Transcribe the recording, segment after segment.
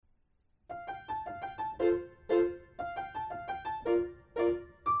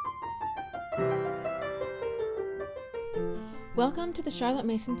Welcome to the Charlotte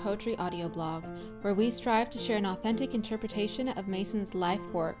Mason Poetry audio blog, where we strive to share an authentic interpretation of Mason's life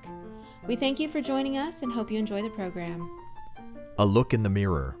work. We thank you for joining us and hope you enjoy the program. A Look in the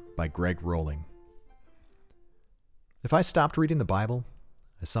Mirror by Greg Rolling. If I stopped reading the Bible,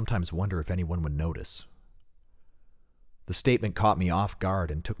 I sometimes wonder if anyone would notice. The statement caught me off guard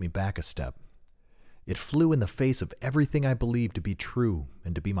and took me back a step. It flew in the face of everything I believed to be true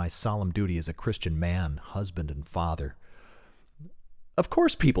and to be my solemn duty as a Christian man, husband, and father. Of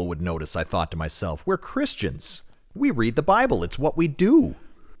course people would notice, I thought to myself. We're Christians. We read the Bible. It's what we do.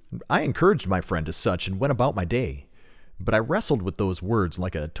 I encouraged my friend as such and went about my day. But I wrestled with those words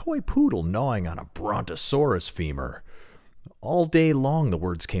like a toy poodle gnawing on a brontosaurus femur. All day long the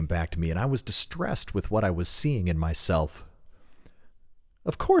words came back to me, and I was distressed with what I was seeing in myself.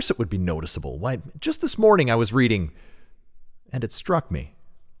 Of course it would be noticeable. Why, just this morning I was reading, and it struck me.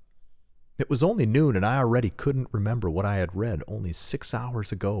 It was only noon, and I already couldn't remember what I had read only 6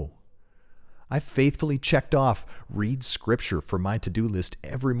 hours ago. I faithfully checked off read scripture for my to-do list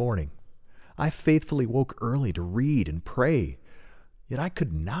every morning. I faithfully woke early to read and pray, yet I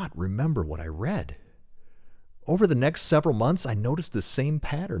could not remember what I read. Over the next several months, I noticed the same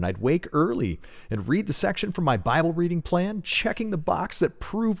pattern. I'd wake early and read the section from my Bible reading plan, checking the box that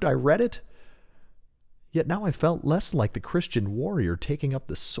proved I read it. Yet now I felt less like the Christian warrior taking up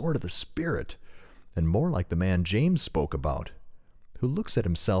the sword of the Spirit, and more like the man James spoke about, who looks at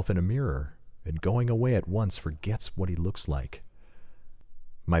himself in a mirror and going away at once forgets what he looks like.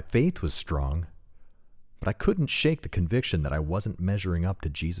 My faith was strong, but I couldn't shake the conviction that I wasn't measuring up to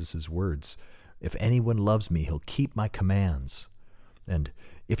Jesus' words. If anyone loves me, he'll keep my commands. And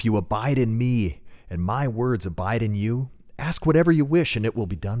if you abide in me and my words abide in you, ask whatever you wish and it will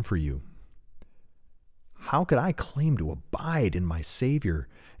be done for you. How could I claim to abide in my Savior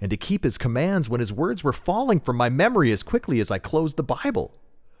and to keep his commands when his words were falling from my memory as quickly as I closed the Bible?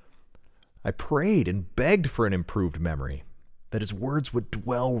 I prayed and begged for an improved memory, that his words would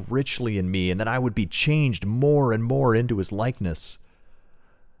dwell richly in me and that I would be changed more and more into his likeness.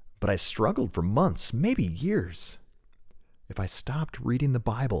 But I struggled for months, maybe years. If I stopped reading the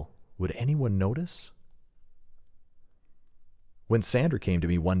Bible, would anyone notice? When Sandra came to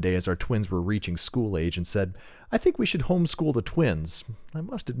me one day as our twins were reaching school age and said, "I think we should homeschool the twins," I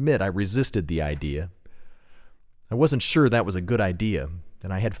must admit I resisted the idea. I wasn't sure that was a good idea,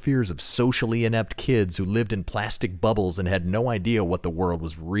 and I had fears of socially inept kids who lived in plastic bubbles and had no idea what the world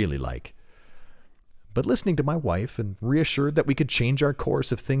was really like. But listening to my wife and reassured that we could change our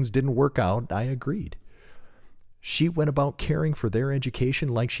course if things didn't work out, I agreed. She went about caring for their education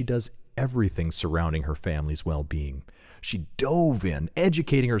like she does everything surrounding her family's well-being. She dove in,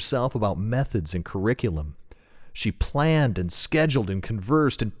 educating herself about methods and curriculum. She planned and scheduled and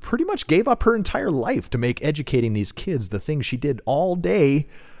conversed and pretty much gave up her entire life to make educating these kids the thing she did all day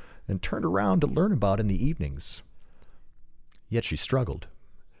and turned around to learn about in the evenings. Yet she struggled.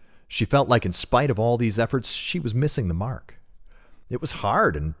 She felt like in spite of all these efforts, she was missing the mark. It was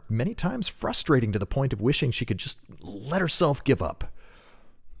hard and many times frustrating to the point of wishing she could just let herself give up.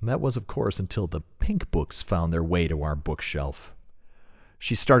 That was, of course, until the pink books found their way to our bookshelf.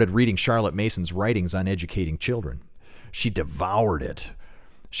 She started reading Charlotte Mason's writings on educating children. She devoured it.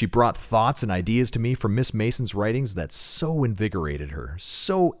 She brought thoughts and ideas to me from Miss Mason's writings that so invigorated her,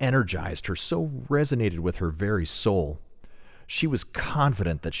 so energized her, so resonated with her very soul. She was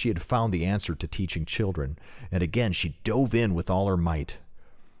confident that she had found the answer to teaching children, and again she dove in with all her might.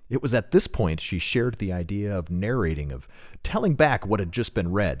 It was at this point she shared the idea of narrating, of telling back what had just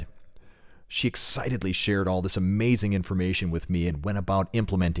been read. She excitedly shared all this amazing information with me and went about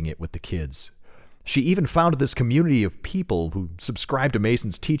implementing it with the kids. She even founded this community of people who subscribed to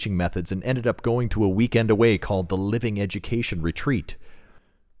Mason's teaching methods and ended up going to a weekend away called the Living Education Retreat.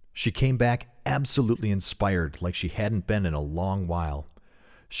 She came back absolutely inspired, like she hadn't been in a long while.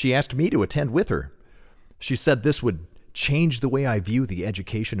 She asked me to attend with her. She said this would change the way I view the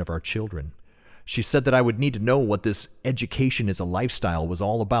education of our children. She said that I would need to know what this education as a lifestyle was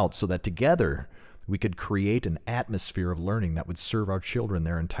all about so that together we could create an atmosphere of learning that would serve our children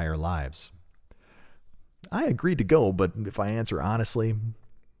their entire lives. I agreed to go, but if I answer honestly,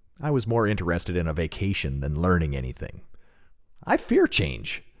 I was more interested in a vacation than learning anything. I fear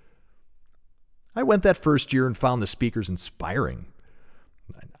change. I went that first year and found the speakers inspiring.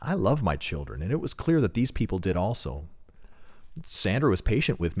 I love my children, and it was clear that these people did also. Sandra was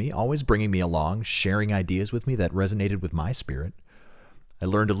patient with me, always bringing me along, sharing ideas with me that resonated with my spirit. I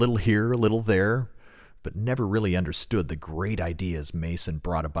learned a little here, a little there, but never really understood the great ideas Mason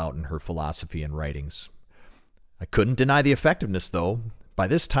brought about in her philosophy and writings. I couldn't deny the effectiveness, though. By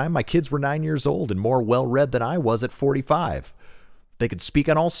this time, my kids were 9 years old and more well-read than I was at 45. They could speak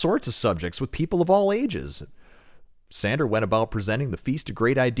on all sorts of subjects with people of all ages. Sandra went about presenting the feast of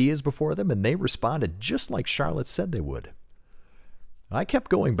great ideas before them, and they responded just like Charlotte said they would. I kept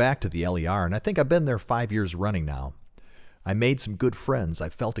going back to the LER, and I think I've been there 5 years running now. I made some good friends. I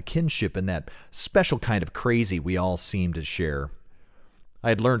felt a kinship in that special kind of crazy we all seemed to share. I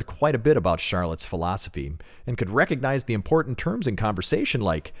had learned quite a bit about Charlotte's philosophy and could recognize the important terms in conversation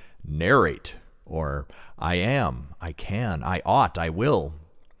like narrate or I am, I can, I ought, I will.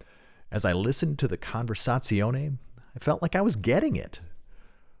 As I listened to the conversazione, I felt like I was getting it.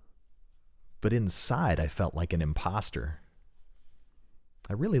 But inside, I felt like an imposter.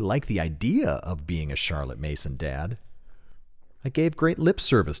 I really liked the idea of being a Charlotte Mason dad. I gave great lip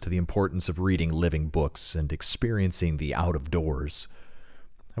service to the importance of reading living books and experiencing the out of doors.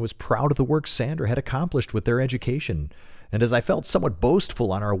 I was proud of the work Sandra had accomplished with their education, and as I felt somewhat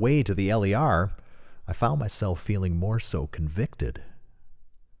boastful on our way to the LER, I found myself feeling more so convicted.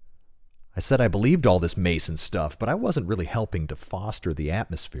 I said I believed all this Mason stuff, but I wasn't really helping to foster the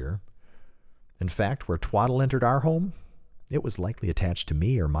atmosphere. In fact, where twaddle entered our home, it was likely attached to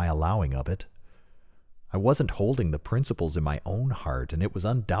me or my allowing of it. I wasn't holding the principles in my own heart, and it was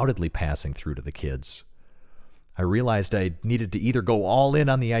undoubtedly passing through to the kids. I realized I needed to either go all in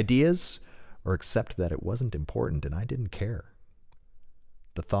on the ideas or accept that it wasn't important and I didn't care.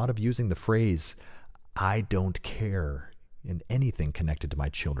 The thought of using the phrase, I don't care, in anything connected to my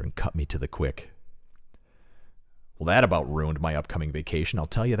children cut me to the quick. Well, that about ruined my upcoming vacation, I'll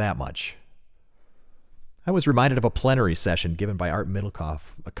tell you that much. I was reminded of a plenary session given by Art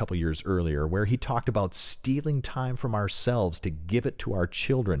Middlecoff a couple years earlier where he talked about stealing time from ourselves to give it to our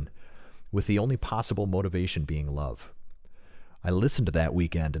children with the only possible motivation being love. I listened to that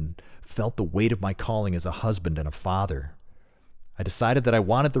weekend and felt the weight of my calling as a husband and a father. I decided that I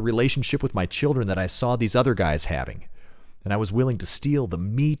wanted the relationship with my children that I saw these other guys having, and I was willing to steal the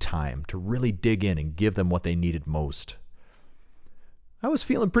me time to really dig in and give them what they needed most. I was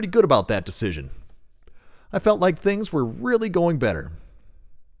feeling pretty good about that decision. I felt like things were really going better.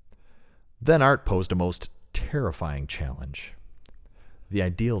 Then Art posed a most terrifying challenge. The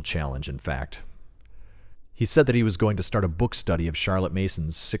ideal challenge, in fact. He said that he was going to start a book study of Charlotte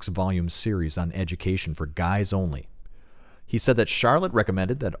Mason's 6-volume series on education for guys only. He said that Charlotte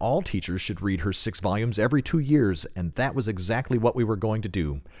recommended that all teachers should read her 6 volumes every 2 years, and that was exactly what we were going to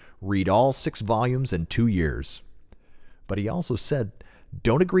do. Read all 6 volumes in 2 years. But he also said,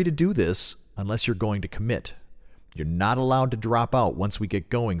 don't agree to do this unless you're going to commit. You're not allowed to drop out once we get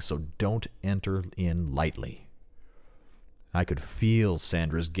going, so don't enter in lightly. I could feel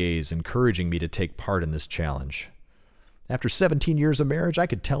Sandra's gaze encouraging me to take part in this challenge. After 17 years of marriage, I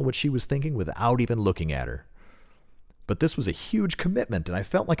could tell what she was thinking without even looking at her. But this was a huge commitment, and I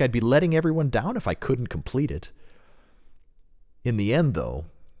felt like I'd be letting everyone down if I couldn't complete it. In the end, though,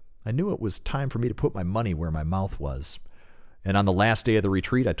 I knew it was time for me to put my money where my mouth was. And on the last day of the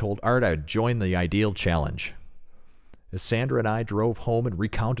retreat, I told Art I'd join the Ideal Challenge. As Sandra and I drove home and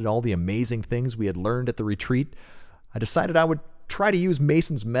recounted all the amazing things we had learned at the retreat, I decided I would try to use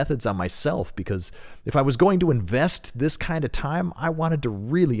Mason's methods on myself because if I was going to invest this kind of time, I wanted to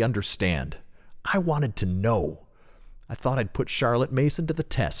really understand. I wanted to know. I thought I'd put Charlotte Mason to the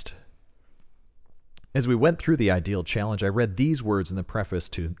test. As we went through the Ideal Challenge, I read these words in the preface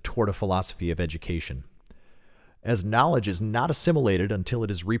to Toward a Philosophy of Education. As knowledge is not assimilated until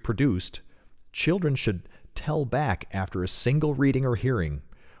it is reproduced, children should tell back after a single reading or hearing,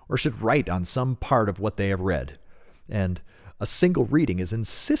 or should write on some part of what they have read. And a single reading is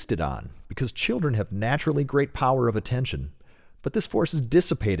insisted on because children have naturally great power of attention, but this force is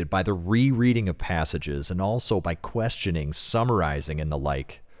dissipated by the rereading of passages and also by questioning, summarizing, and the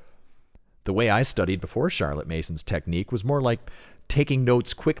like. The way I studied before Charlotte Mason's technique was more like taking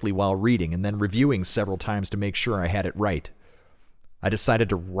notes quickly while reading and then reviewing several times to make sure I had it right. I decided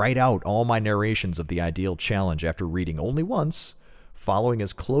to write out all my narrations of the Ideal Challenge after reading only once, following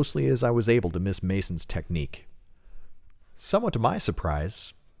as closely as I was able to Miss Mason's technique. Somewhat to my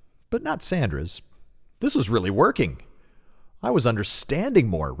surprise, but not Sandra's, this was really working. I was understanding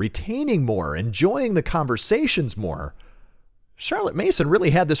more, retaining more, enjoying the conversations more. Charlotte Mason really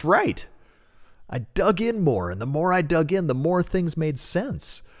had this right. I dug in more, and the more I dug in, the more things made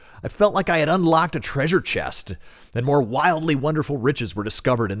sense. I felt like I had unlocked a treasure chest, and more wildly wonderful riches were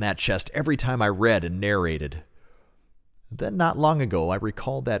discovered in that chest every time I read and narrated. Then not long ago, I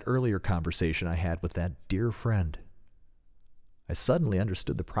recalled that earlier conversation I had with that dear friend. I suddenly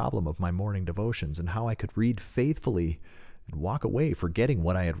understood the problem of my morning devotions and how I could read faithfully and walk away forgetting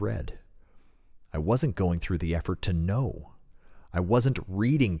what I had read. I wasn't going through the effort to know. I wasn't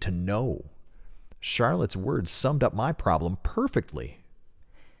reading to know. Charlotte's words summed up my problem perfectly.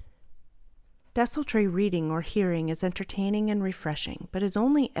 Desultory reading or hearing is entertaining and refreshing, but is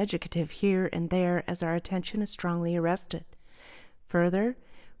only educative here and there as our attention is strongly arrested. Further,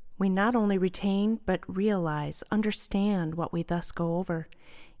 we not only retain, but realize, understand what we thus go over.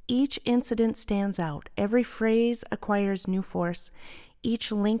 Each incident stands out. Every phrase acquires new force.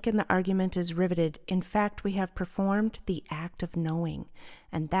 Each link in the argument is riveted. In fact, we have performed the act of knowing,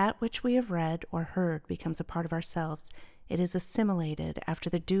 and that which we have read or heard becomes a part of ourselves. It is assimilated after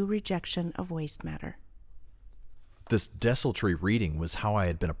the due rejection of waste matter. This desultory reading was how I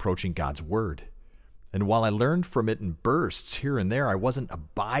had been approaching God's Word. And while I learned from it in bursts here and there, I wasn't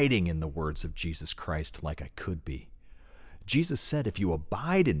abiding in the words of Jesus Christ like I could be. Jesus said, "If you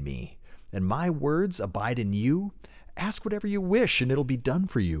abide in me, and my words abide in you, ask whatever you wish, and it'll be done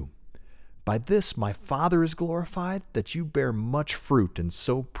for you. By this my Father is glorified, that you bear much fruit, and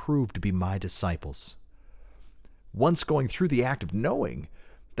so prove to be my disciples." Once going through the act of knowing,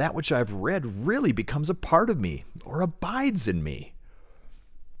 that which I've read really becomes a part of me, or abides in me.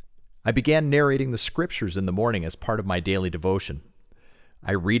 I began narrating the Scriptures in the morning as part of my daily devotion.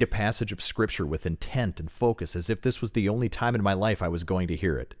 I read a passage of Scripture with intent and focus as if this was the only time in my life I was going to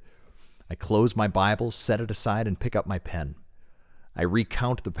hear it. I close my Bible, set it aside, and pick up my pen. I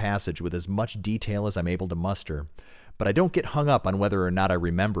recount the passage with as much detail as I'm able to muster, but I don't get hung up on whether or not I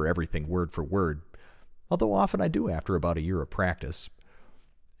remember everything word for word, although often I do after about a year of practice.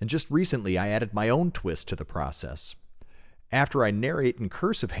 And just recently I added my own twist to the process. After I narrate in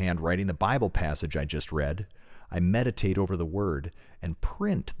cursive handwriting the Bible passage I just read, I meditate over the Word and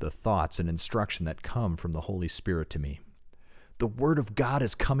print the thoughts and instruction that come from the Holy Spirit to me. The Word of God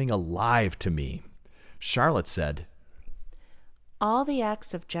is coming alive to me. Charlotte said, All the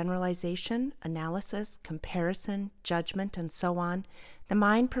acts of generalization, analysis, comparison, judgment, and so on, the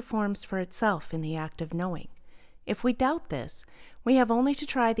mind performs for itself in the act of knowing. If we doubt this, we have only to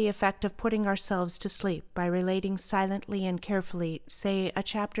try the effect of putting ourselves to sleep by relating silently and carefully, say, a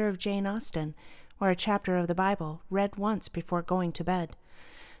chapter of Jane Austen or a chapter of the Bible read once before going to bed.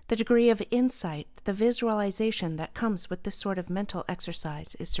 The degree of insight, the visualization that comes with this sort of mental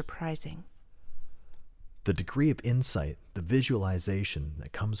exercise is surprising. The degree of insight, the visualization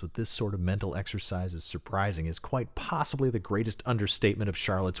that comes with this sort of mental exercise is surprising is quite possibly the greatest understatement of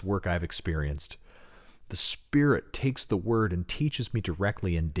Charlotte's work I've experienced. The Spirit takes the Word and teaches me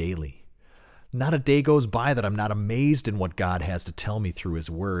directly and daily. Not a day goes by that I'm not amazed in what God has to tell me through His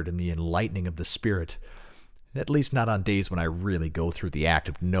Word and the enlightening of the Spirit. At least not on days when I really go through the act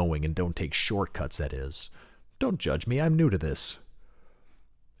of knowing and don't take shortcuts, that is. Don't judge me, I'm new to this.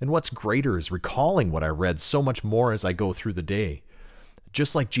 And what's greater is recalling what I read so much more as I go through the day.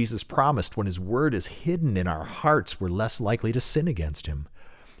 Just like Jesus promised, when His Word is hidden in our hearts, we're less likely to sin against Him.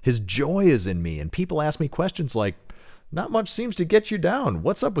 His joy is in me, and people ask me questions like, "Not much seems to get you down.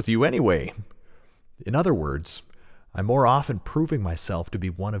 What's up with you anyway?" In other words, I'm more often proving myself to be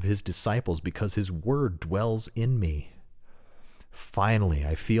one of His disciples because His Word dwells in me. Finally,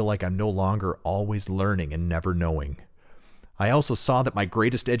 I feel like I'm no longer always learning and never knowing. I also saw that my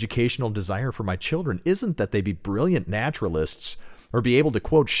greatest educational desire for my children isn't that they be brilliant naturalists or be able to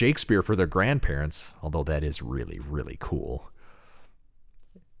quote Shakespeare for their grandparents, although that is really, really cool.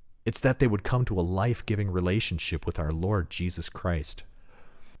 It's that they would come to a life-giving relationship with our Lord Jesus Christ.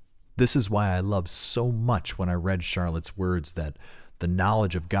 This is why I loved so much when I read Charlotte's words that the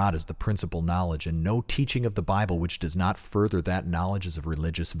knowledge of God is the principal knowledge, and no teaching of the Bible which does not further that knowledge is of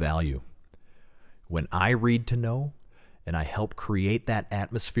religious value. When I read to know, and I help create that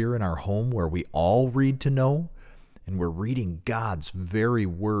atmosphere in our home where we all read to know, and we're reading God's very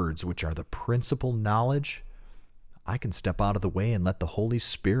words, which are the principal knowledge, I can step out of the way and let the Holy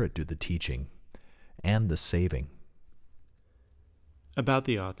Spirit do the teaching and the saving. About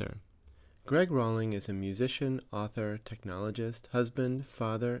the author. Greg Rawling is a musician, author, technologist, husband,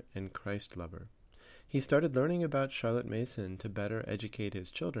 father, and Christ lover. He started learning about Charlotte Mason to better educate his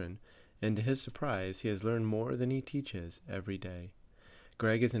children, and to his surprise, he has learned more than he teaches every day.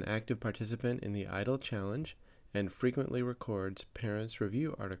 Greg is an active participant in the Idle Challenge and frequently records parents'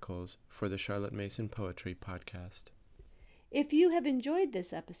 review articles for the Charlotte Mason Poetry Podcast. If you have enjoyed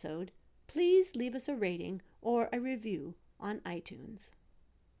this episode, please leave us a rating or a review on iTunes.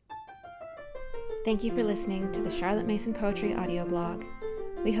 Thank you for listening to the Charlotte Mason Poetry audio blog.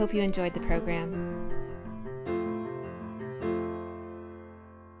 We hope you enjoyed the program.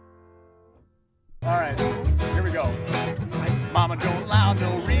 All right, here we go. Mama don't allow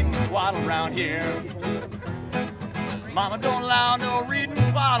no reading twaddle around here. Mama don't allow no reading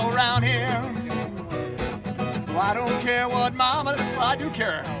twaddle around here. So I don't care what mama, I do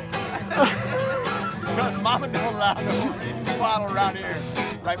care. Because Mama don't allow no reading while around here.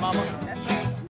 Right, Mama?